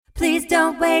Please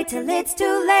don't wait till it's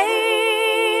too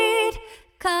late.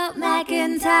 Call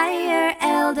McIntyre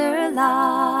Elder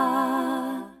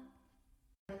Law.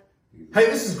 Hey,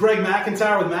 this is Greg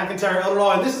McIntyre with McIntyre Elder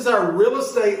Law, and this is our real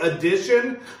estate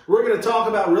edition. We're going to talk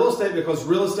about real estate because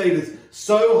real estate is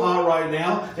so hot right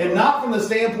now, and not from the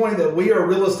standpoint that we are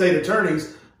real estate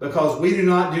attorneys, because we do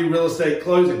not do real estate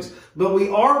closings, but we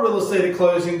are real estate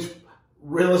attorneys.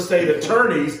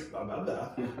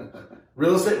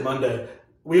 Real estate Monday.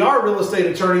 We are real estate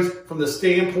attorneys from the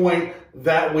standpoint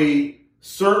that we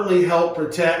certainly help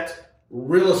protect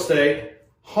real estate,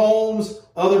 homes,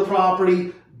 other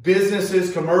property,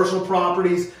 businesses, commercial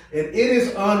properties, and it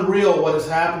is unreal what has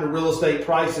happened to real estate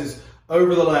prices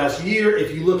over the last year.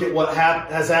 If you look at what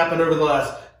has happened over the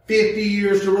last 50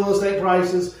 years to real estate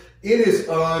prices, it is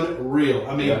unreal.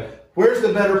 I mean, Where's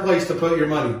the better place to put your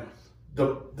money?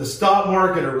 The stock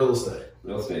market or real estate?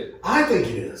 Real estate. I think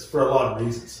it is for a lot of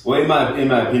reasons. Well, in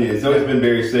my opinion, it's always been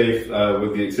very safe,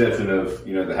 with the exception of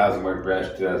the housing market crash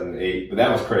in 2008. But that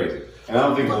was crazy, and I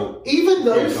don't think even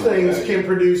those things can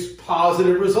produce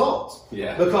positive results.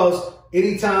 Yeah. Because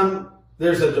anytime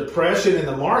there's a depression in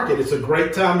the market, it's a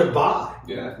great time to buy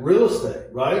real estate,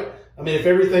 right? I mean, if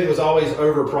everything was always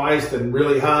overpriced and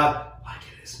really high, like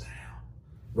it is now,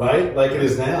 right? Like it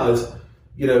is now, it's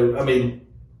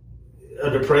a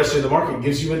depression in the market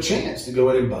gives you a chance to go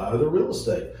in and buy other real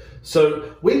estate.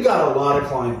 So we've got a lot of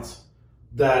clients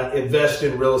that invest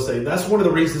in real estate. That's one of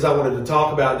the reasons I wanted to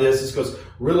talk about this, is because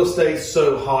real estate's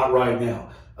so hot right now.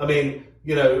 I mean,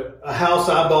 a house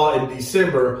I bought in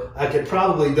December, I could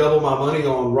probably double my money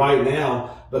on right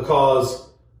now because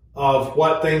of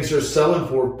what things are selling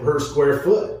for per square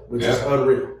foot, which is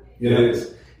unreal. It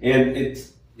is. And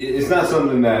it's not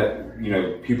something that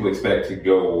people expect to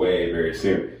go away very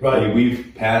soon. Right. I mean,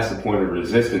 we've passed the point of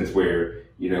resistance where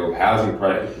housing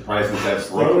prices have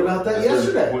slowed. Thinking about that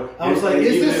yesterday. I was like,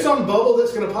 is this some bubble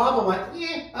that's going to pop? I'm like,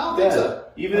 I don't think so.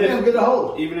 Even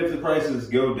if the prices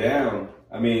go down,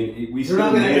 I mean, they're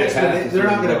not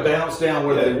going to bounce down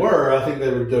where they were. I think they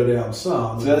would go down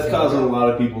some. So that's causing a lot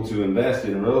of people to invest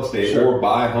in real estate or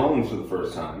buy homes for the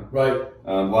first time. Right.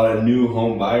 A lot of new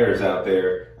home buyers out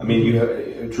there. I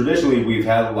mean, traditionally we've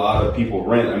had a lot of people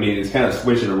rent. I mean, it's kind of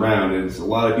switching around. It's a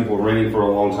lot of people renting for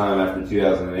a long time after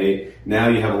 2008. Now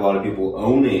you have a lot of people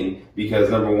owning because,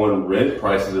 number one, rent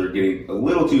prices are getting a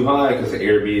little too high because of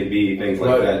Airbnb, things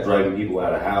like that, driving people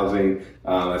out of housing.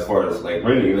 As far as like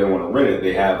renting, they don't want to rent it.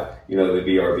 They have, the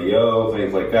VRBO,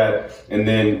 things like that. And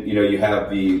then, you have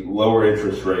the lower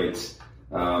interest rates,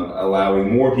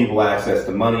 allowing more people access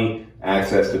to money,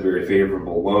 access to very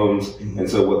favorable loans. Mm-hmm. And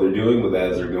so what they're doing with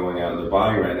that is they're going out and they're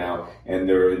buying right now and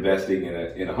they're investing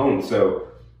in a home. So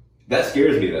that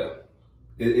scares me though.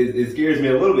 It scares me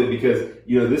a little bit because,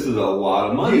 this is a lot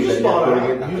of money. You just bought a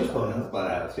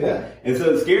house. Yeah. And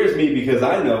so it scares me because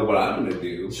I know what I'm going to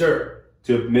do. Sure.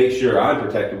 To make sure I'm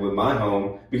protected with my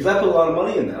home because I put a lot of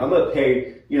money in that. I'm going to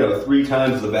pay, 3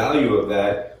 times the value of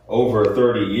that over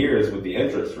 30 years with the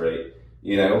interest rate,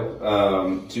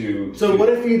 So what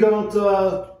if you don't,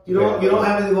 you don't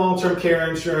have any long-term care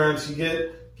insurance, you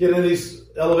get into these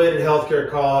elevated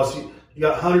healthcare costs, you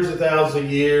got hundreds of thousands a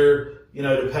year,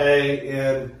 to pay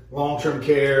in long-term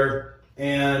care,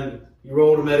 and you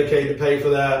roll to Medicaid to pay for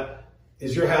that.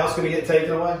 Is your house going to get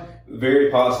taken away? Very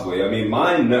possibly. I mean,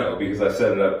 mine, no, because I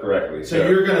set it up correctly. So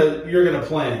you're gonna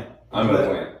plan. I'm gonna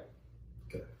plan.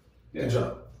 Okay. Yeah. Good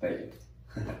job. Thank you.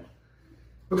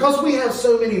 Because we have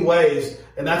so many ways,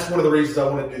 and that's one of the reasons I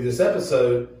want to do this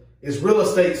episode, is real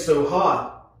estate so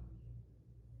hot.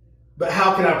 But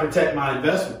how can I protect my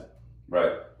investment?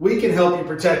 Right. We can help you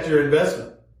protect your investment.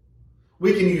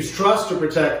 We can use trust to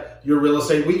protect your real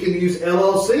estate. We can use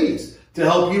LLCs to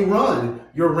help you run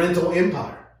your rental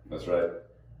empire. That's right.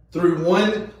 Through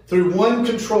one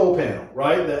control panel,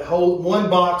 right? One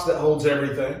box that holds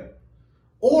everything.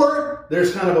 Or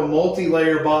there's kind of a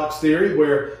multi-layer box theory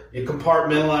where you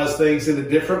compartmentalize things into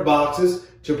different boxes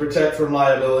to protect from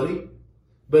liability.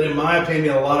 But in my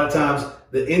opinion, a lot of times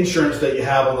the insurance that you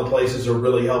have on the places are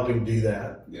really helping do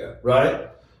that. Yeah. Right?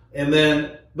 And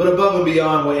then, but above and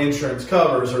beyond what insurance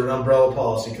covers or an umbrella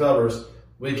policy covers,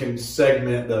 we can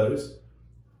segment those.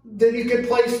 Then you can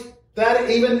place that,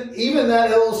 even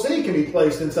that LLC can be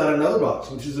placed inside another box,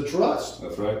 which is a trust.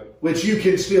 That's right. Which you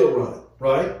can still run,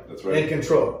 right? That's right. And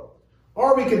control.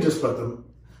 Or we can just put them.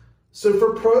 So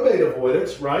for probate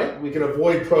avoidance, right? We can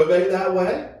avoid probate that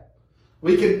way.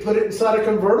 We can put it inside a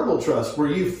convertible trust where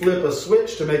you flip a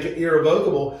switch to make it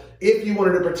irrevocable if you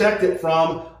wanted to protect it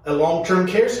from a long-term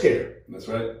care scare. That's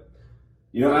right.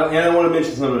 And I want to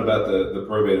mention something about the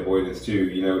probate avoidance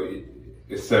too.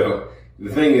 So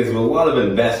the thing is, with a lot of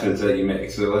investments that you make,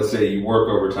 so let's say you work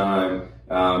over time,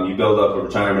 you build up a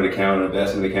retirement account, an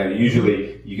investment account.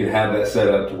 Usually, you can have that set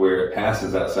up to where it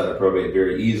passes outside of probate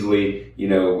very easily. You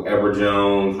know, Edward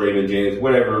Jones, Raymond James,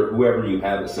 whoever you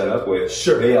have it set up with,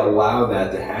 sure, they allow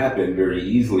that to happen very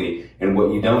easily. And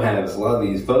what you don't have is a lot of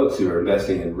these folks who are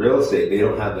investing in real estate, they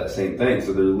don't have that same thing.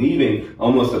 So they're leaving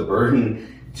almost a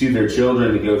burden to their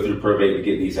children to go through probate to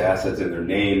get these assets in their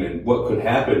name. And what could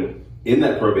happen in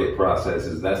that probate process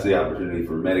is that's the opportunity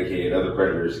for Medicaid and other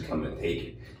creditors to come and take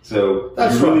it. So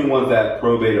you really want that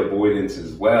probate avoidance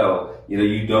as well. You know,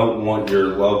 you don't want your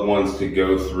loved ones to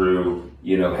go through,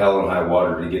 you know, hell and high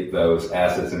water to get those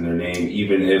assets in their name,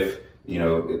 even if, you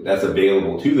know, that's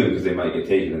available to them because they might get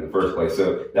taken in the first place.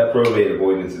 So that probate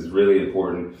avoidance is really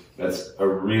important. That's a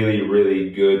really, really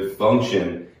good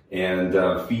function and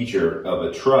feature of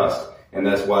a trust. And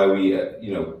that's why we,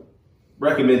 you know,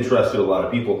 recommend trust to a lot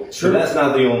of people. Sure. But that's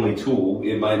not the only tool.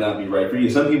 It might not be right for you.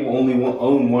 Some people only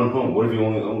own one home. What if you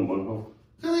only own one home?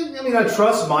 I mean, a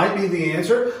trust might be the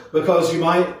answer because you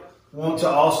might want to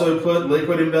also put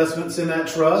liquid investments in that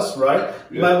trust, right?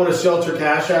 You might want to shelter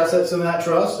cash assets in that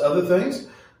trust, other things.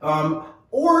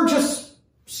 Or just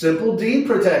simple deed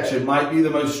protection might be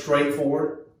the most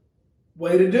straightforward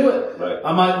way to do it. Right.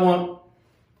 I might want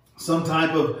some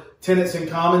type of tenants in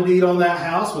common deed on that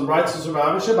house with rights to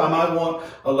survivorship. I might want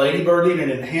a ladybird deed, an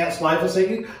enhanced life estate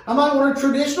deed. I might want a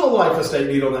traditional life estate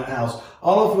deed on that house,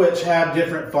 all of which have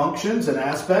different functions and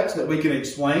aspects that we can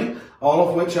explain, all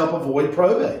of which help avoid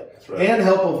probate and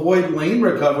help avoid lien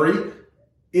recovery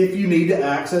if you need to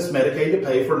access Medicaid to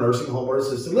pay for nursing home or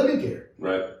assisted living care.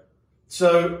 Right.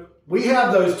 So we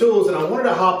have those tools, and I wanted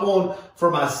to hop on for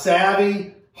my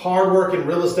savvy, hardworking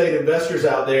real estate investors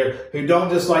out there who don't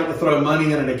just like to throw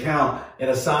money in an account and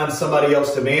assign somebody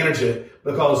else to manage it,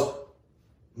 because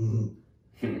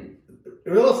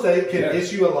real estate can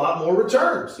issue a lot more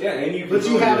returns. Yeah, and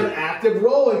you have an active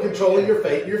role in controlling your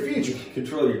fate and your future. You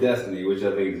control your destiny, which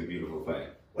I think is a beautiful thing.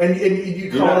 And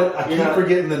you call it, I keep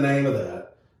forgetting the name of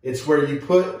that. It's where you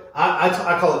put,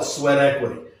 I call it sweat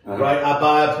equity, right? I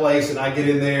buy a place and I get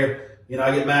in there. You know,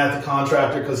 I get mad at the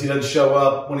contractor because he doesn't show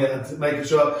up when he has to make it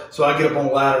show up. So I get up on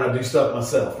the ladder and I do stuff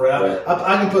myself, right?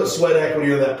 I can put sweat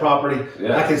equity on that property.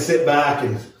 Yeah. I can sit back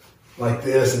and like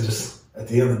this and just, at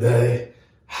the end of the day,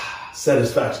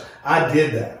 satisfaction. I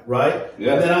did that, right?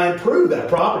 Yeah. And then I improved that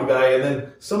property value. And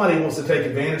then somebody wants to take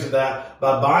advantage of that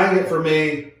by buying it from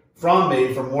me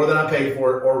for more than I paid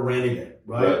for it, or renting it,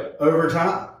 right? Over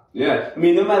time. Yeah. I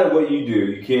mean, no matter what you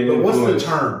do, you can't. But what's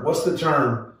the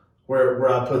term? Where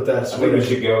I put that sweat. I think we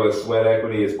should go with sweat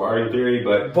equity as bargain theory,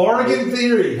 but bargain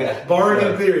theory,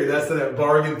 bargain theory. That's the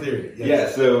bargain theory. Yes.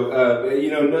 Yeah. So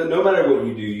you know, no matter what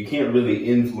you do, you can't really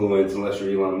influence, unless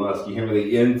you're Elon Musk. You can't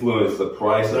really influence the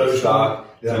price of the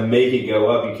stock to make it go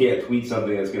up. You can't tweet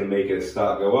something that's going to make a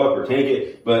stock go up or tank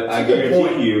it. But I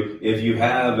guarantee you, if you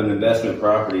have an investment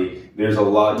property, there's a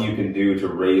lot you can do to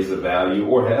raise the value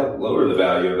or help lower the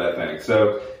value of that thing.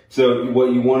 So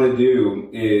what you want to do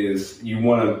is you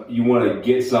want to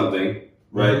get something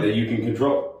that you can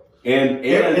control. And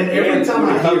every time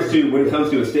when it comes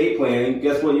to estate planning,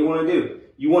 guess what you want to do?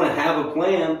 You want to have a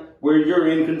plan where you're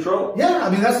in control. Yeah, I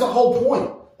mean that's the whole point.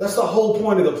 That's the whole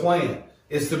point of the plan,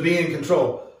 is to be in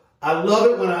control. I love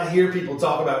it when I hear people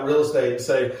talk about real estate and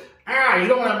say, you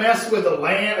don't want to mess with the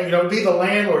land, be the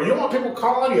landlord. You don't want people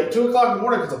calling you at 2 o'clock in the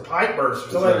morning because a pipe burst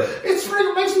or something.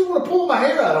 It makes me want to pull my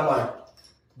hair out. I'm like,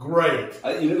 great.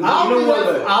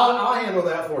 I'll handle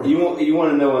that for you. You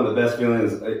want to know one of the best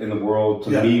feelings in the world to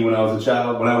me when I was a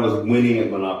child? When I was winning at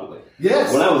Monopoly.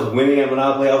 Yes. When I was winning at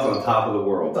Monopoly, I was on top of the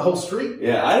world. The whole street?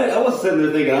 Yeah. I was sitting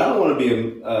there thinking, I don't want to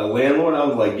be a landlord. I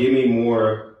was like, give me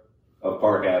more of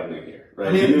Park Avenue here. Right?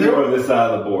 I mean, give me more of this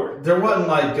side of the board. There wasn't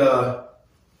like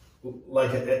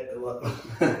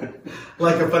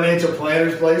a financial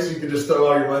planner's place you could just throw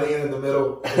all your money in the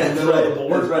middle of the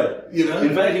board. That's right. You know?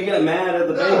 In fact, you got mad at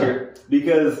the banker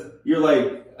because you're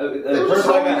like,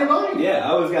 your money. Yeah, I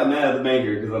always got mad at the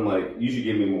banker because I'm like, you should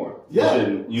give me more. Yeah.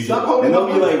 You should. And they'll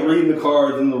be like reading the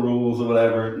cards and the rules or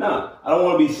whatever. No, I don't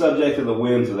want to be subject to the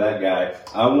whims of that guy.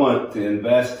 I want to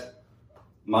invest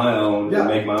my own and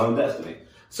make my own destiny.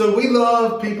 So we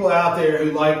love people out there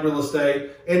who like real estate,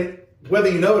 and whether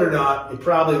you know it or not, you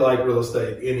probably like real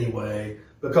estate anyway,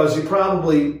 because you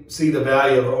probably see the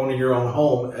value of owning your own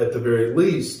home at the very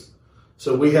least.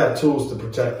 So we have tools to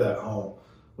protect that home.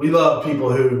 We love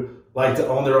people who like to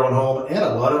own their own home and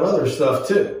a lot of other stuff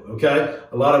too, okay?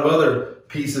 A lot of other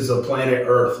pieces of planet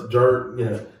Earth, dirt,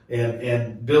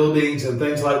 and buildings and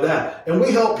things like that. And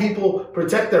we help people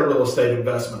protect their real estate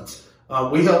investments.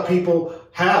 We help people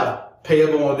have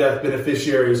payable on death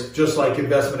beneficiaries, just like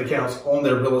investment accounts on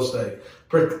their real estate.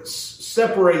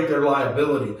 Separate their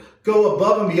liability. Go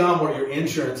above and beyond what your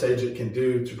insurance agent can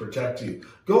do to protect you.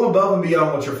 Go above and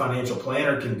beyond what your financial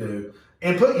planner can do,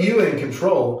 and put you in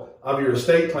control of your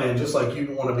estate plan, just like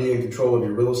you want to be in control of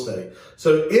your real estate.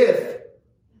 So if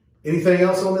anything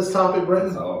else on this topic,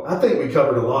 Brenton? I think we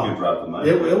covered a lot. You dropped the mic.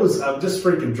 It was, I just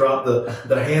freaking dropped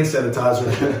the hand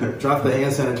sanitizer, dropped the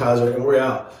hand sanitizer, and we're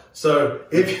out. So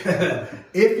if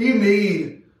you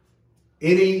need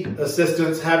any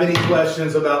assistance, have any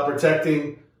questions about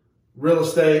protecting real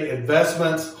estate,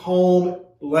 investments, home,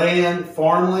 land,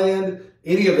 farmland,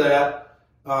 any of that,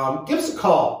 give us a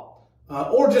call.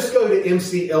 Or just go to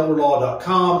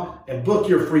mcelderlaw.com and book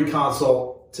your free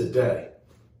consult today.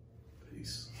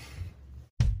 Peace.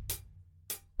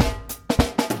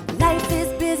 Life is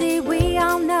busy, we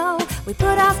all know. We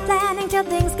put off planning till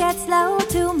things get slow.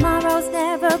 Tomorrow's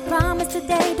never promised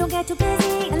today. Don't get too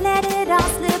busy and let it all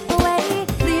slip away.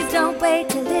 Please don't wait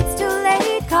till it's too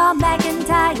late. Call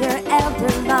McIntyre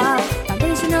Elder Law.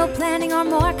 Foundational planning or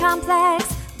more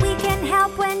complex. We can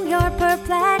help when you're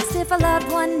perplexed. If a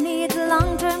loved one needs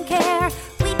long-term care,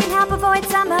 we can help avoid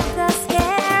some of the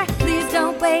scare. Please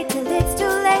don't wait till it's too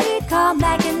late. Call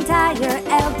McIntyre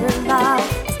Elder Law.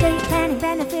 Estate planning,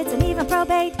 benefits, and even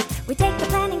probate. We take the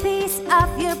planning piece off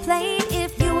your plate.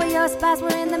 If you or your spouse were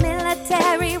in the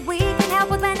military, we can help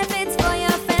with benefits for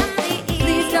your family.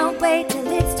 Please don't wait till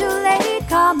it's too late.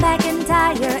 Call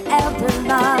McIntyre Elder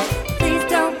Law.